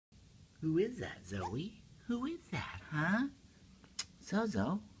Who is that, Zoe? Who is that, huh?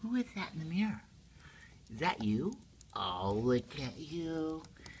 Zozo, who is that in the mirror? Is that you? Oh, look at you.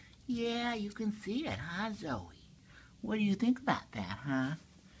 Yeah, you can see it, huh, Zoe? What do you think about that, huh?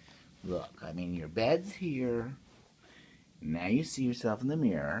 Look, I mean, your bed's here. Now you see yourself in the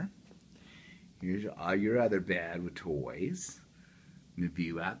mirror. Here's all your other bed with toys. And the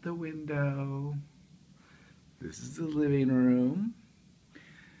view out the window. This is the living room.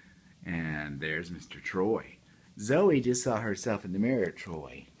 And there's Mr. Troy. Zoe just saw herself in the mirror,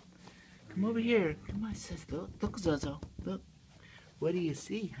 Troy. Come over here. Come on, sis. Look, Zozo. Look. What do you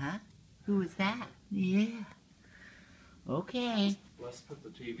see, huh? Who is that? Yeah. Okay. Let's put the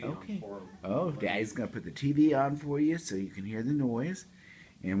TV on for him. Oh, Daddy's going to put the TV on for you so you can hear the noise.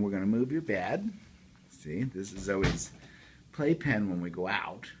 And we're going to move your bed. See, this is Zoe's playpen when we go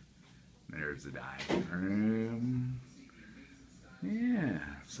out. There's the dining room. Yeah,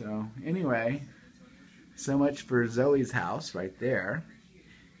 so anyway, so much for Zoe's house right there.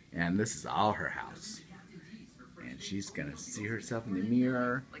 And this is all her house. And she's going to see herself in the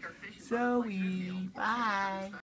mirror. Zoe, bye.